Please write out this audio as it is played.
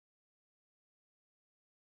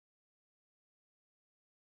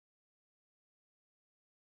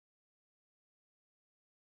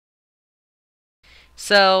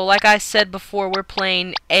So, like I said before, we're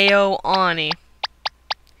playing AO Ani.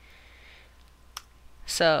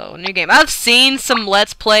 So, new game. I've seen some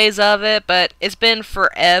Let's Plays of it, but it's been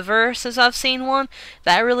forever since I've seen one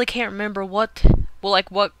that I really can't remember what to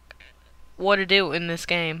do in this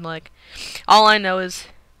game. Like, all I know is,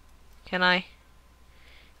 hang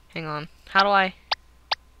on, how do I,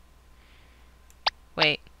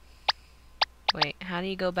 wait, how do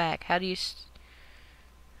you go back? How do you,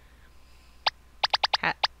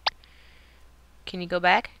 can you go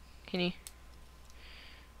back? Can you?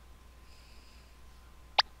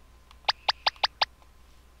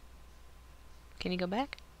 Can you go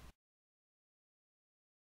back?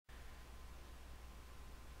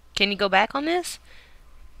 Can you go back on this?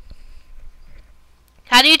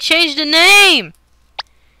 How do you change the name?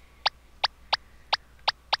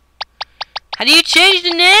 How do you change the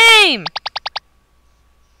name?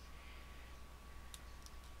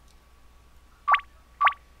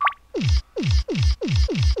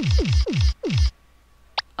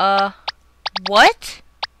 What?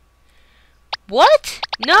 What?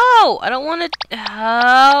 No! I don't want to...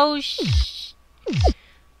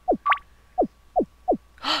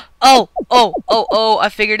 Oh, Oh, I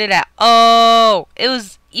figured it out. Oh, it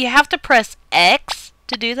was... You have to press X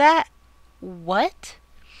to do that? What?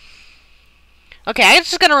 Okay, I'm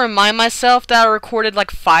just gonna remind myself that I recorded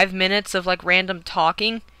like 5 minutes of like random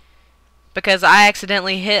talking because I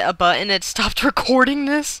accidentally hit a button that stopped recording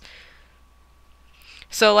this.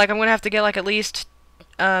 So like I'm gonna have to get like at least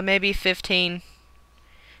maybe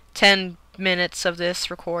 10 minutes of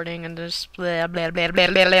this recording and just blah blah blah blah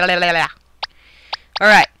blah blah blah blah.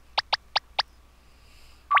 Alright.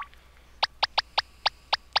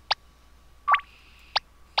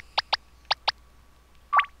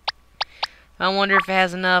 I wonder if it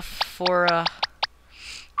has enough for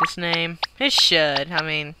this name. It should. I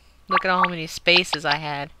mean, look at how many spaces I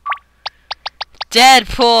had.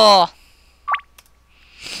 Deadpool!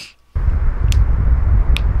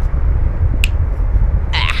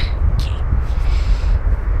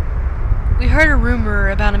 We heard a rumor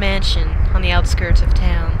about a mansion on the outskirts of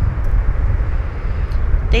town.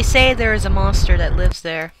 They say there is a monster that lives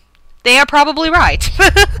there. They are probably right.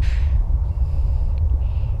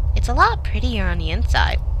 It's a lot prettier on the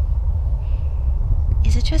inside.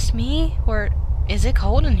 Is it just me, or is it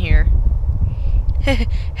cold in here?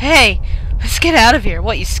 Hey, let's get out of here.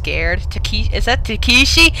 What, you scared? Is that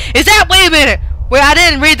Takeshi? Is that, wait a minute. Wait, I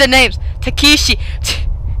didn't read the names. Takeshi.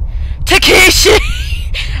 Takeshi!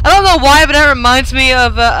 I don't know why, but that reminds me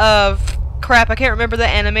of crap, I can't remember the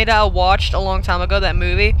anime that I watched a long time ago, that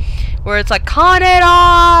movie, where it's like,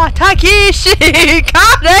 Kaneda! Takeshi!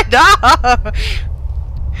 Kaneda!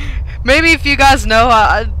 Maybe if you guys know,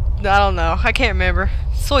 I don't know, I can't remember.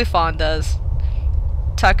 Soifan does.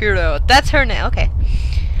 Takuro, that's her name, okay.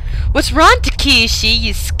 What's wrong, Takeshi?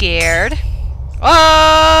 You scared?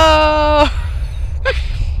 Oh!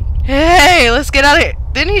 Hey, let's get out of here.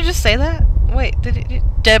 Didn't he just say that? Wait, did he?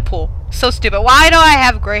 Deadpool. So stupid. Why do I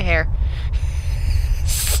have gray hair?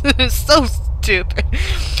 So stupid.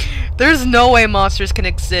 There's no way monsters can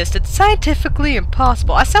exist. It's scientifically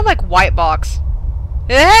impossible. I sound like White Box.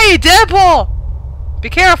 Hey, Deadpool! Be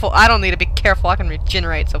careful. I don't need to be careful. I can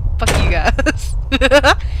regenerate, so fuck you guys.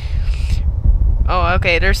 Oh,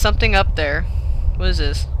 okay. There's something up there. What is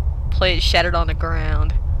this? Plate shattered on the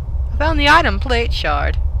ground. I found the item plate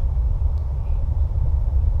shard.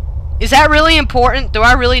 Is that really important? Do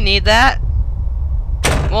I really need that?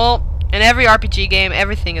 Well, in every RPG game,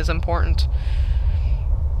 everything is important.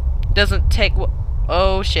 Doesn't take...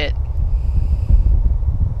 Oh, shit.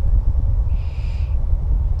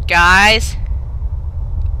 Guys?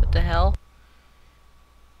 What the hell?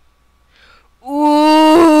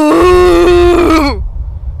 Ooh!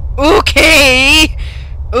 Okay!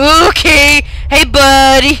 Okay! Hey,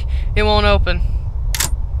 buddy! It won't open.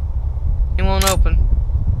 It won't open.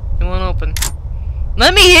 It won't open.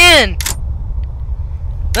 Let me in!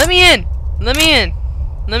 Let me in! Let me in!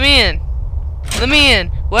 Let me in! Let me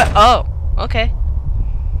in! What? Oh, okay.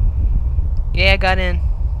 Yeah, I got in.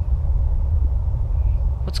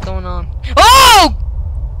 What's going on? Oh!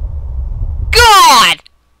 God!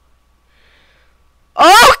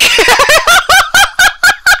 Okay!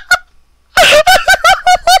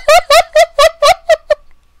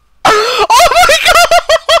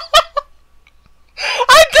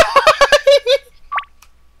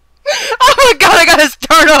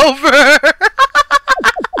 Over.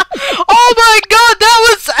 Oh my god, that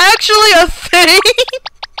was actually a thing.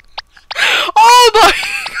 Oh my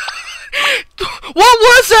god. What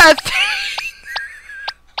was that thing?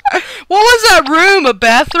 What was that room? A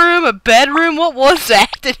bathroom? A bedroom? What was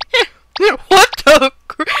that? What the?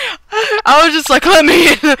 I was just like, let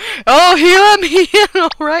me in. Oh, he let me in. All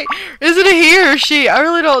right. Is it a he or she? I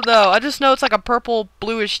really don't know. I just know it's like a purple,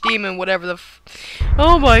 bluish demon, whatever the.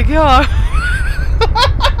 Oh my god.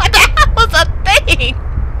 That was a thing.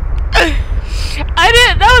 I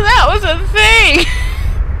didn't know that was a thing.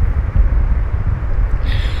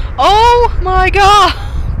 Oh my god.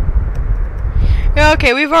 Yeah,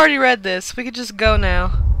 okay, we've already read this. We could just go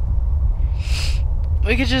now.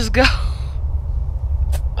 We could just go.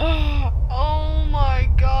 Oh my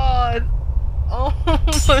god. Oh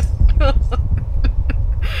my god.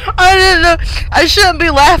 I didn't know. I shouldn't be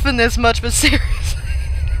laughing this much, but seriously.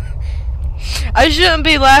 I shouldn't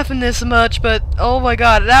be laughing this much, but oh my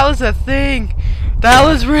god, that was a thing. That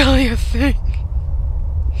was really a thing.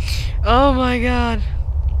 Oh my god.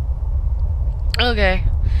 Okay.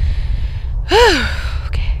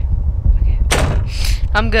 Okay.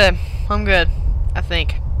 I'm good. I'm good. I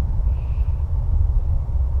think.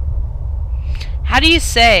 How do you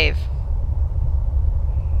save?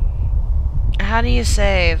 How do you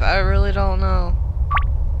save? I really don't know.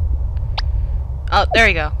 Oh, there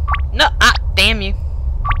you go. No, damn you.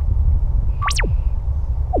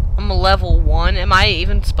 I'm a level 1. Am I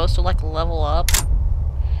even supposed to, like, level up?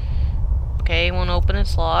 Okay, won't open.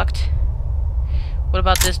 It's locked. What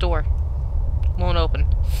about this door? Won't open.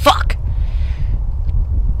 Fuck!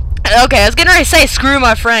 Okay, I was getting ready to say screw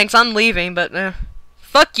my Franks. I'm leaving, but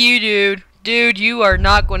fuck you, dude. Dude, you are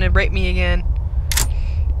not going to break me again.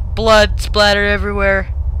 Blood splatter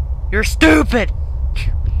everywhere. You're stupid!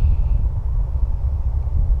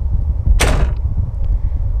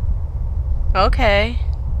 Okay.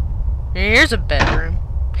 Here's a bedroom.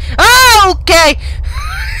 Oh, okay!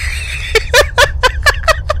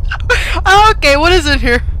 Okay, what is in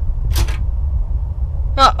here?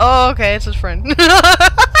 Oh, okay, it's his friend.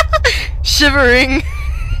 Shivering.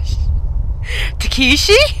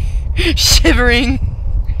 Takeshi? Shivering.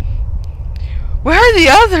 Where are the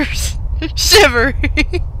others?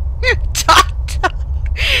 Shivering. Tata.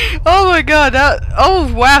 Oh my god,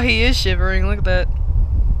 oh wow, he is shivering. Look at that.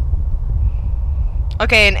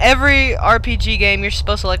 Okay, in every RPG game, you're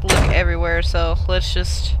supposed to like look everywhere, so let's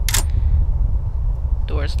just...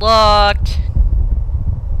 Door's locked.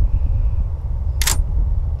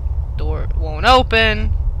 Door won't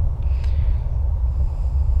open.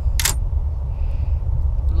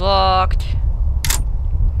 Locked.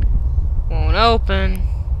 Won't open.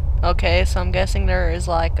 Okay, so I'm guessing there is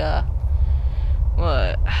like a...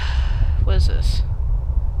 What? What is this?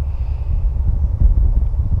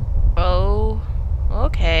 Oh...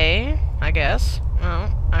 Okay, I guess.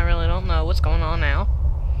 Well, I really don't know what's going on now.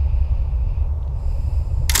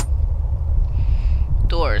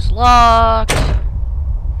 Door's locked.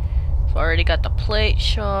 I've already got the plate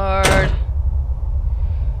shard.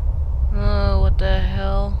 Oh, what the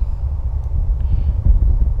hell?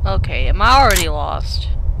 Okay, am I already lost?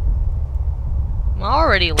 I'm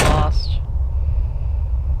already lost.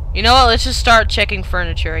 You know what? Let's just start checking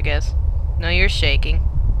furniture, I guess. No, you're shaking.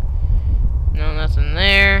 No, nothing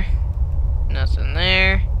there. Nothing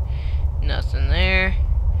there. Nothing there.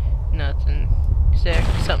 Nothing. Is there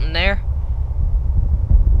something there?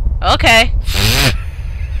 Okay.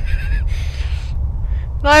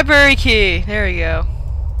 Library key. There we go.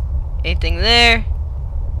 Anything there?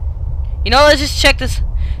 You know, let's just check this.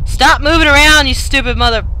 Stop moving around, you stupid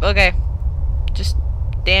mother. Okay. Just,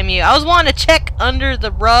 damn you. I was wanting to check under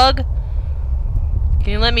the rug.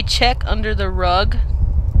 Can you let me check under the rug?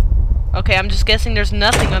 Okay, I'm just guessing there's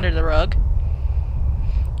nothing under the rug.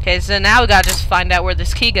 Okay, so now we gotta just find out where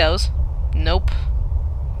this key goes. Nope.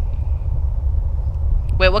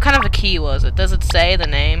 Wait, what kind of a key was it? Does it say the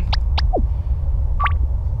name?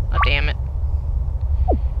 Oh, damn it.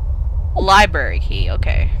 Library key,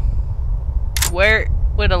 okay. Where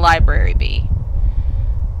would a library be?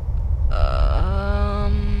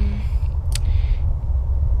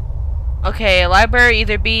 Okay, a library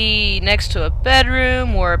either be next to a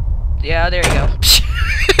bedroom or... Yeah, there you go.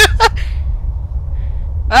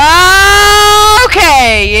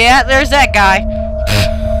 Okay, yeah, there's that guy.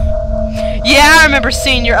 Yeah, I remember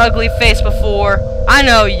seeing your ugly face before. I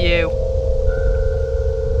know you.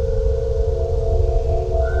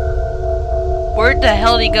 Where the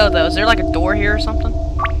hell did he go, though? Is there like a door here or something?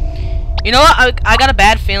 You know what? I got a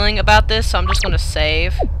bad feeling about this, so I'm just gonna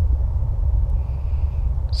save.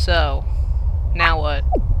 So, now what?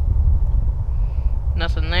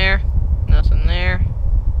 Nothing there. Nothing there.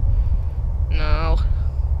 No.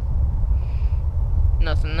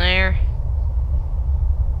 Nothing there.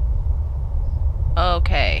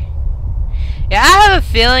 Okay. Yeah, I have a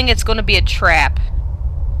feeling it's gonna be a trap.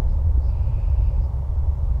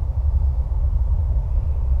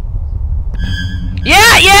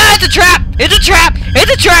 Yeah, yeah, it's a trap! It's a trap!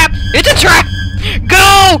 It's a trap! It's a trap!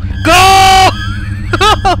 Go! Go!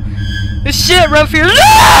 This shit rough here. No!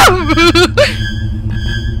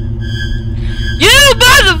 You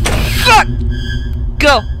motherfucker!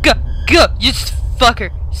 Go, go, go! You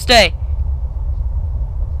fucker! Stay.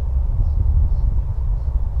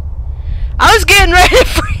 I was getting ready to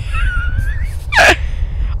freak.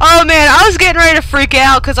 Oh man, I was getting ready to freak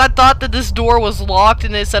out because I thought that this door was locked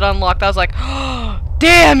and it said unlocked. I was like, oh,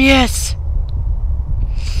 damn, yes!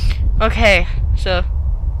 Okay, so,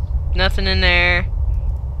 nothing in there.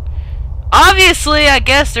 Obviously, I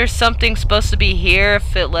guess there's something supposed to be here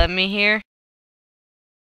if it led me here.